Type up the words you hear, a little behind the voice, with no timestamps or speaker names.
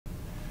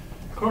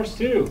Course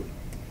 2.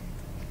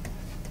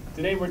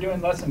 Today we're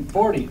doing lesson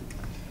 40.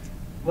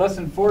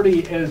 Lesson 40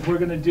 is we're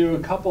going to do a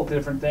couple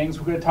different things.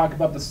 We're going to talk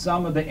about the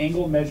sum of the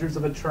angle measures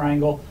of a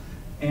triangle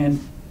and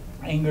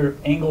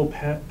angle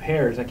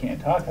pairs. I can't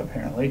talk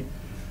apparently.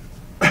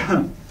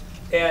 And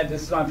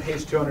this is on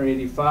page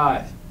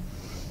 285.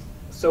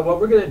 So what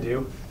we're going to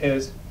do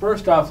is,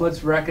 first off,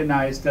 let's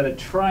recognize that a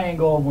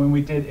triangle, when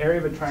we did area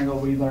of a triangle,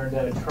 we learned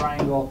that a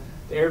triangle,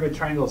 the area of a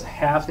triangle is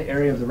half the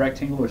area of the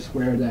rectangle or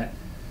square that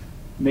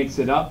makes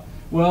it up.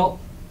 Well,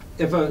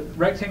 if a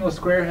rectangle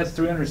square has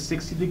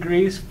 360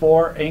 degrees,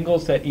 four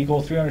angles that equal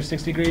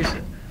 360 degrees,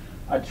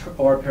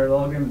 or a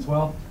parallelogram as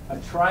well, a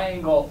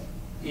triangle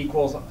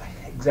equals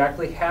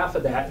exactly half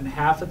of that, and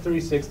half of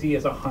 360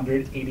 is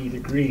 180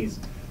 degrees.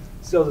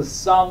 So the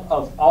sum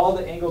of all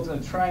the angles in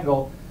a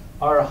triangle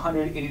are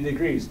 180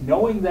 degrees.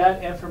 Knowing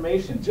that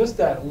information, just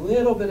that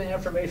little bit of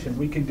information,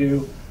 we can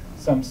do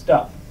some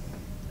stuff.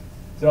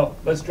 So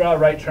let's draw a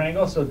right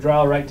triangle. So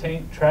draw a right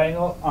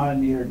triangle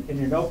in your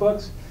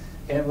notebooks,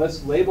 and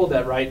let's label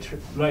that right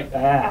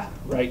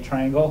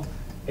triangle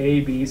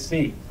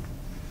ABC.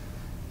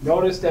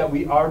 Notice that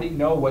we already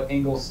know what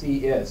angle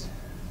C is,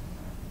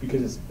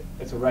 because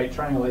it's a right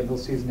triangle. Angle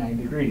C is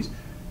 90 degrees.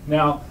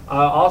 Now,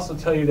 I'll also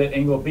tell you that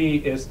angle B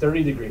is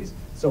 30 degrees.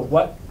 So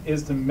what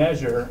is the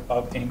measure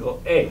of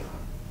angle A?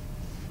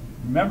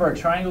 Remember, a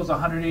triangle is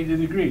 180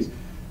 degrees.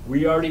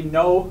 We already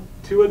know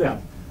two of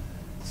them.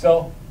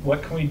 So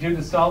what can we do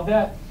to solve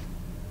that?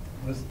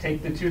 Let's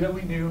take the two that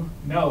we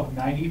know,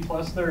 90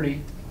 plus 30,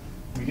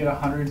 we get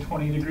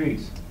 120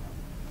 degrees.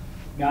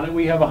 Now that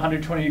we have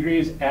 120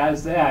 degrees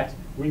as that,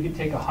 we can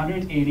take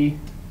 180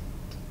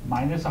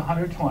 minus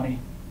 120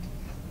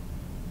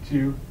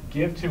 to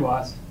give to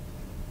us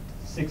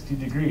 60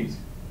 degrees.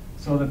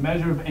 So the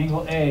measure of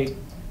angle A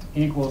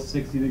equals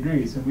 60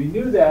 degrees. And we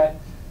knew that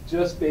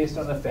just based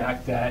on the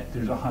fact that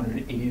there's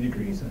 180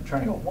 degrees in a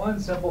triangle. One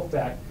simple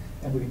fact,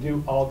 and we can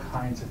do all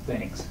kinds of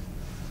things.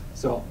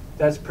 So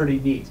that's pretty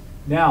neat.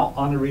 Now,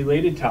 on a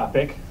related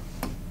topic,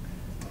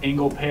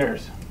 angle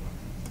pairs.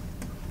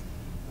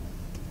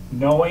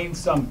 Knowing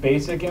some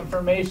basic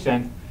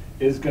information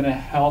is going to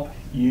help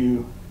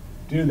you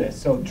do this.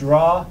 So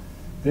draw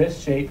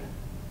this shape,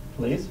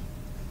 please.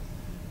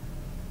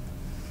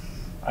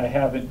 I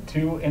have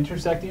two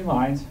intersecting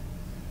lines,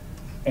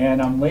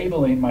 and I'm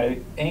labeling my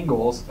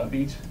angles of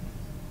each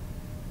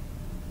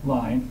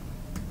line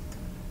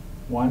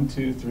 1,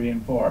 2, 3,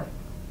 and 4.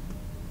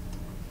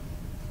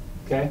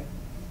 Okay?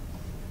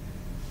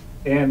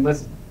 And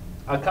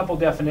a couple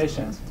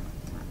definitions.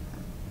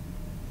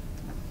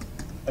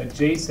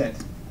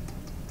 Adjacent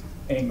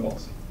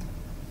angles.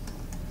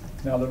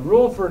 Now the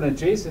rule for an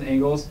adjacent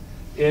angles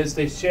is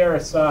they share a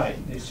side.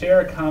 They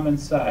share a common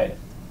side.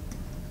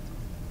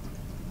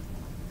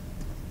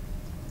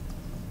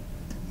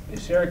 They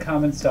share a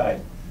common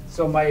side.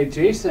 So my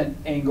adjacent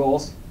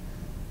angles,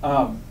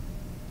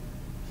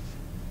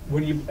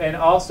 when you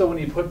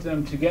put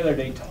them together,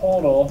 they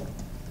total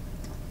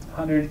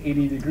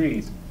 180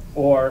 degrees,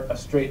 or a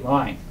straight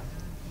line.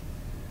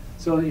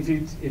 So if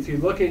you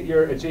look at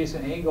your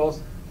adjacent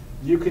angles,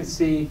 you can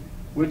see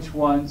which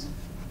ones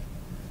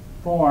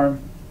form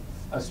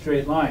a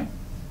straight line.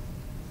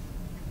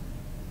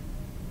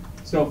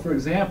 So for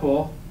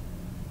example,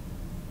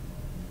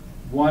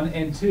 1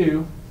 and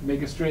 2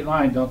 make a straight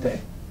line, don't they?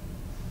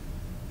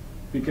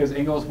 Because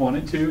angles 1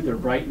 and 2, they're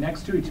right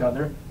next to each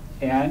other,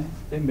 and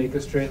they make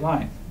a straight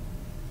line.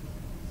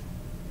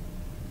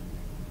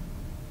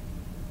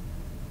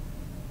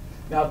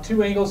 Now,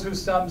 two angles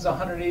whose sum is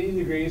 180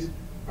 degrees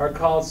are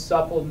called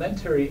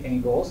supplementary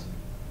angles.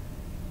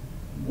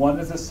 One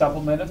is a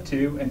supplement of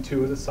 2, and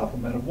 2 is a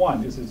supplement of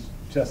 1. This is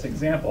just an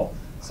example.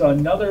 So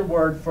another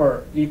word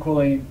for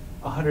equaling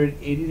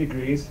 180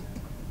 degrees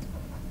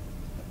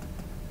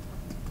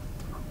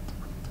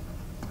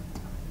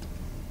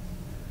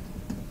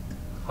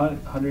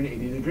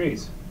 (180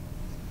 degrees).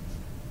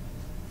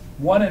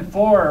 1 and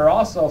 4 are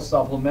also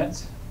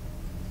supplements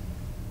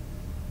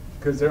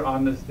because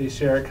they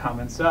share a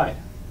common side.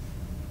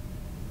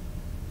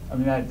 I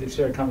mean, they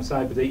share a common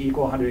side, but they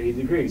equal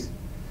 180 degrees.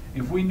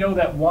 If we know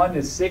that 1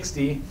 is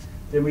 60,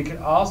 then we can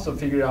also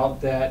figure out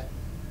that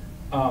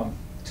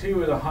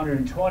 2 is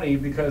 120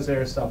 because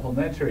they're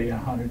supplementary.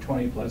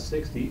 120 plus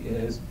 60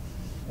 is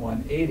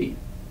 180.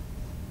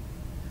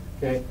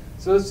 Okay,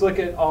 so let's look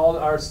at all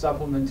our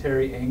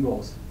supplementary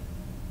angles.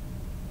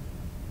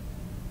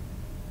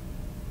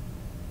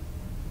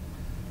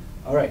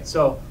 All right,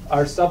 so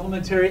our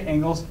supplementary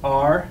angles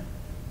are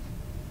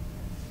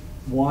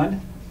 1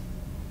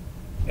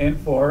 and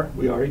 4.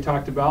 We already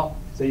talked about.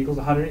 So equals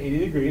 180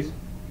 degrees.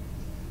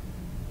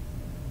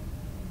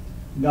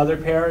 Another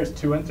pair is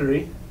 2 and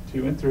 3.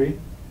 2 and 3.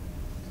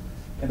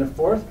 And the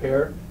fourth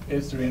pair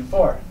is 3 and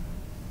 4.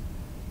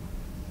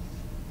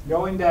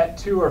 Knowing that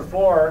 2 or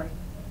 4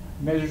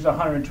 measures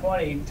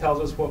 120 tells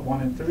us what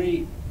 1 and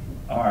 3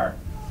 are.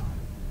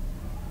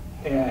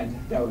 And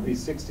that would be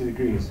 60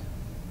 degrees.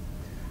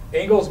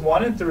 Angles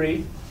 1 and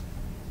 3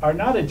 are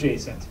not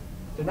adjacent.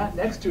 They're not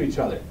next to each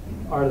other,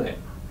 are they?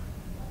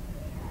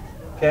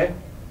 Okay?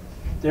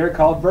 they're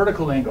called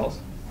vertical angles.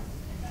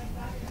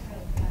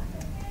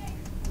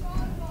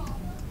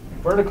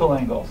 Vertical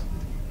angles.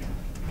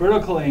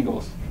 Vertical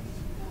angles.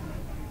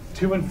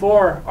 2 and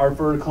 4 are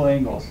vertical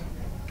angles.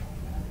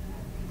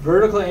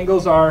 Vertical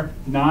angles are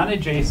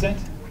non-adjacent.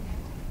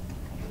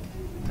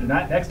 They're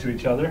not next to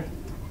each other.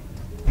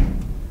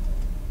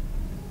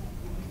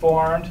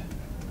 Formed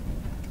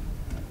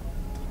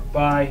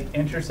by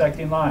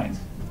intersecting lines.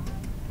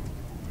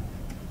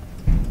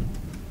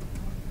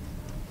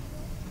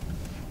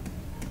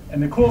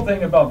 And the cool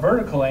thing about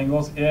vertical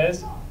angles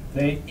is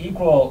they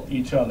equal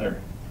each other.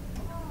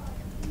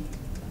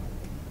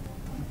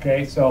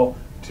 Okay, so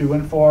 2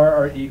 and 4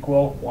 are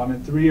equal, 1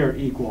 and 3 are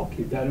equal.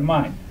 Keep that in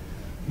mind.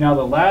 Now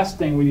the last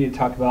thing we need to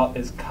talk about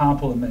is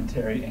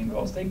complementary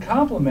angles. They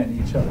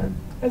complement each other.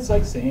 It's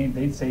like saying,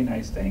 they'd say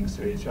nice things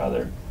to each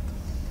other.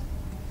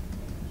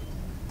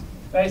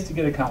 Nice to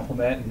get a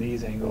compliment, and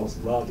these angles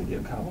love to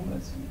give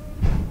compliments.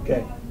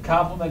 Okay,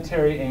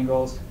 complementary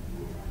angles,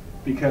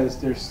 because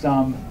their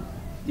sum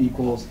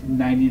equals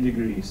 90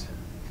 degrees.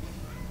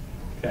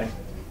 Okay.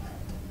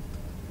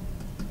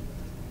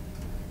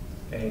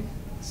 Okay.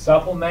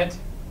 Supplement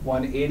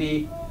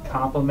 180,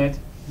 complement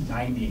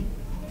 90.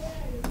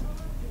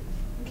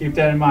 Keep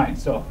that in mind.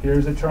 So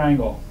here's a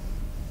triangle.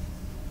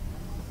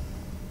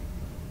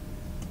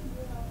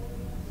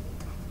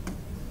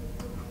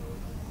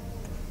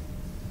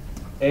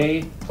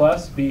 A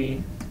plus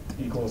B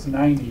equals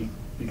 90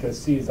 because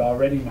C is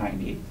already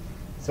 90.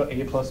 So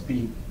A plus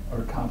B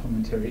are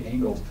complementary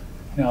angles.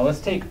 Now let's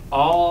take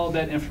all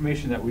that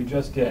information that we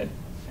just did,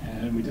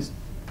 and we just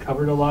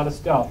covered a lot of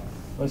stuff.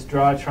 Let's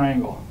draw a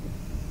triangle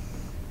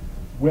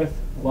with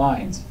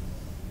lines.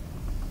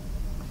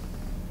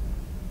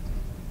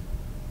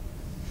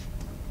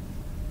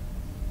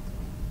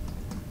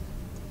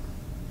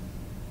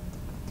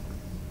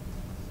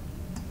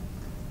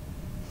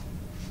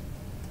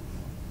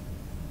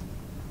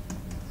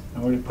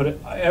 And we're going to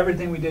put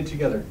everything we did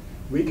together.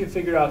 We can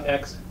figure out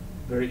x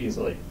very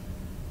easily.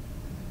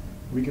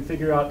 We can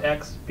figure out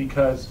x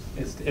because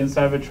it's the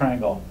inside of a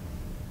triangle.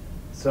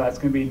 So that's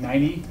going to be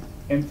 90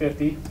 and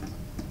 50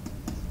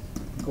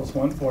 equals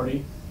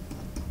 140.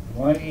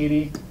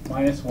 180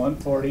 minus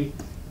 140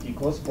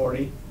 equals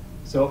 40.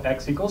 So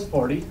x equals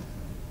 40.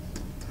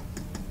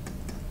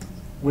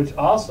 Which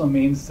also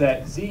means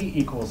that z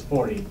equals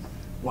 40.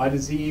 Why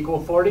does z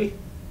equal 40?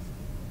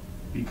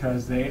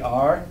 Because they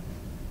are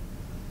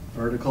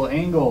vertical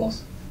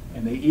angles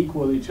and they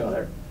equal each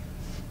other.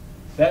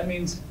 That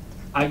means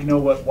I know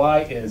what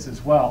y is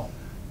as well,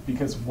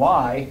 because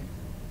y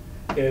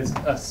is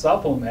a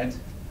supplement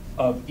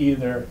of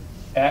either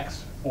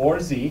x or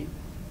z.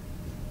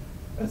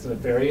 That's a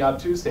very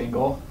obtuse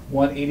angle.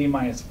 180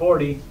 minus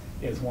 40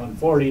 is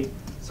 140,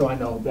 so I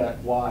know that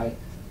y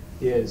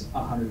is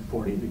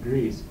 140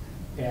 degrees.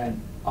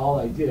 And all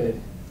I did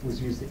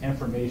was use the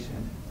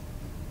information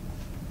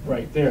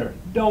right there,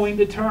 knowing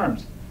the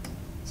terms.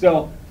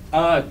 So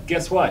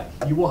guess what?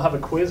 You will have a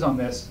quiz on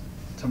this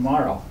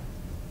tomorrow.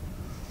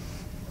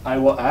 I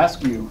will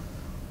ask you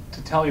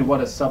to tell me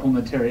what a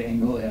supplementary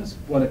angle is,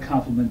 what a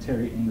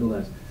complementary angle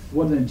is,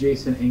 what an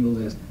adjacent angle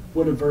is,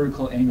 what a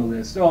vertical angle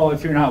is. So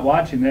if you're not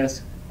watching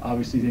this,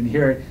 obviously you didn't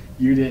hear it,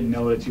 you didn't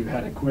know that you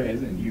had a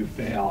quiz and you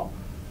fail.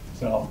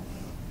 So,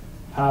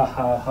 ha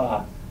ha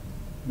ha.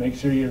 Make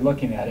sure you're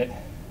looking at it.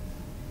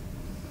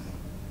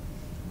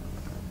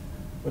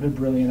 What a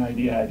brilliant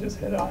idea I just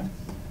hit on.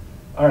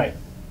 All right,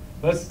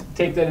 let's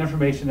take that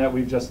information that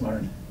we've just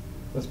learned.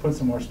 Let's put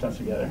some more stuff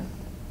together.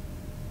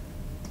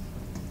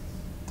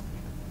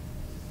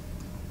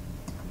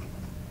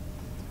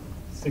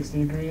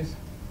 $60 degrees,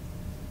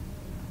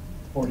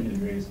 40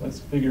 degrees. Let's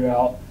figure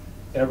out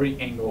every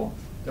angle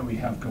that we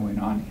have going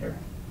on here.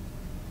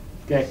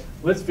 Okay,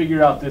 let's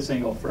figure out this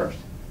angle first.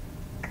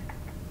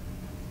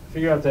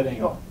 Figure out that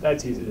angle.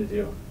 That's easy to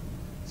do.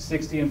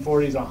 60 and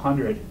 40 is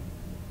 100,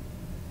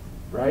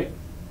 right?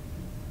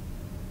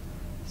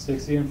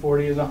 60 and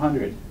 40 is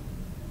 100.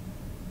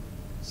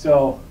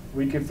 So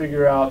we can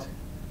figure out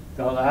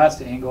the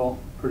last angle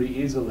pretty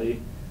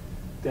easily.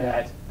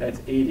 That's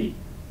 80,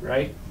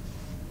 right?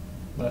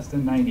 Less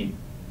than 90.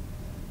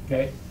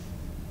 Okay.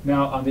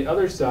 Now on the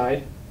other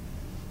side,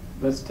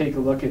 let's take a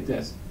look at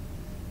this.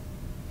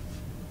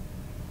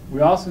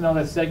 We also know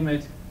that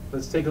segment.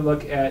 Let's take a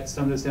look at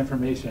some of this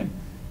information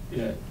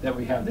that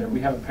we have there.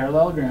 We have a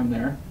parallelogram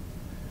there.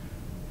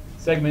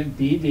 Segment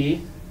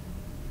BD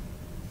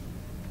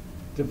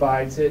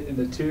divides it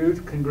into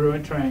two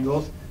congruent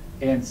triangles,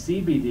 and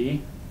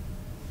CBD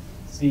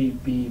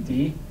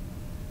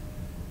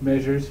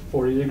measures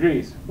 40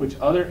 degrees. Which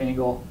other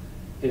angle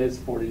is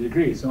 40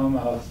 degrees? So I'm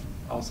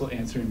also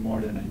answering more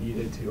than I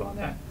needed to on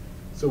that.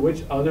 So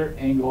which other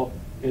angle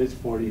is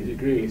 40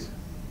 degrees?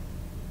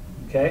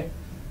 Okay,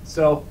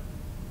 so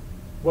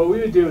what we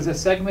would do is a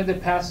segment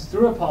that passes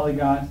through a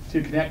polygon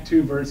to connect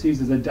two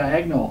vertices is a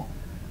diagonal.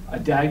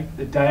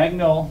 The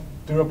diagonal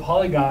through a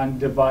polygon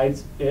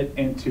divides it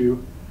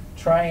into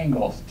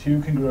triangles,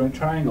 two congruent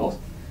triangles.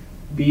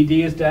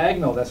 BD is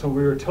diagonal, that's what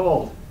we were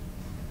told.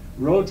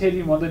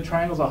 rotating one of the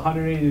triangles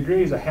 180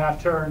 degrees, a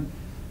half turn,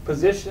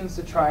 positions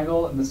the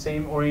triangle in the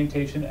same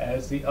orientation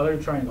as the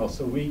other triangle.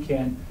 So we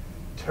can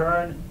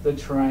turn the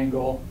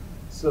triangle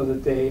so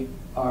that they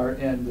are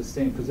in the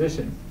same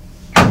position.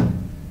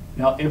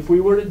 Now, if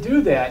we were to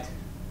do that,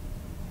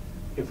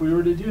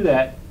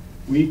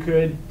 we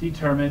could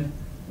determine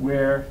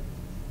where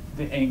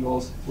the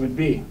angles would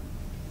be.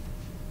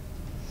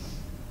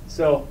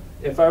 So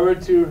if I were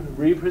to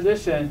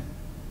reposition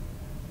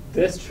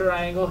this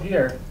triangle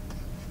here,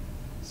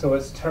 so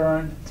it's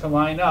turned to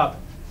line up,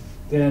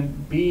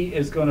 then B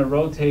is going to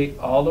rotate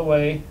all the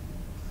way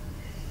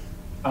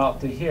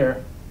out to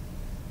here,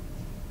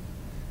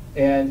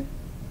 and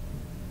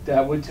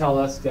that would tell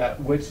us that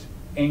which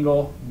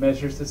angle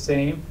measures the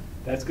same.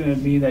 That's going to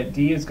mean that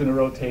D is going to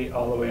rotate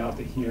all the way out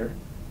to here.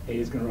 A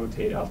is going to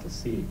rotate out to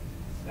C.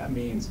 That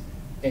means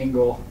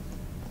angle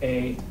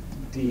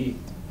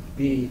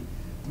ADB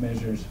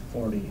measures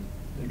 40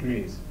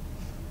 degrees.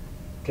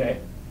 Okay?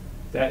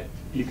 That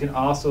you can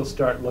also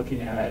start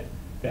looking at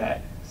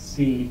that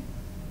C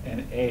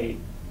and A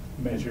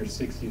measure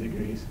 60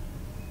 degrees.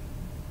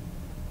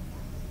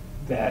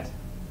 That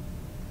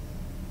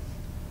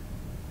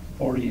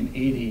 40 and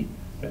 80,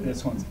 that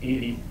this one's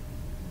 80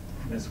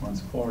 and this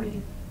one's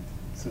 40.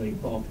 So they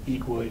both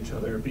equal each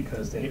other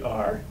because they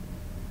are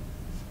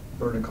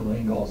vertical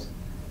angles.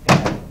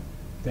 And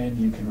then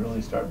you can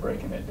really start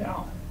breaking it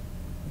down.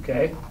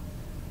 Okay?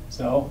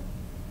 So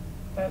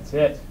that's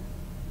it.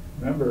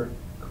 Remember,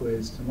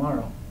 quiz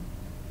tomorrow.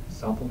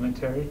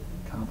 Supplementary,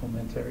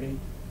 complementary,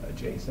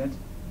 adjacent,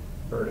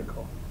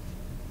 vertical.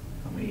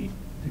 How many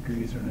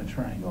degrees are in a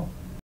triangle?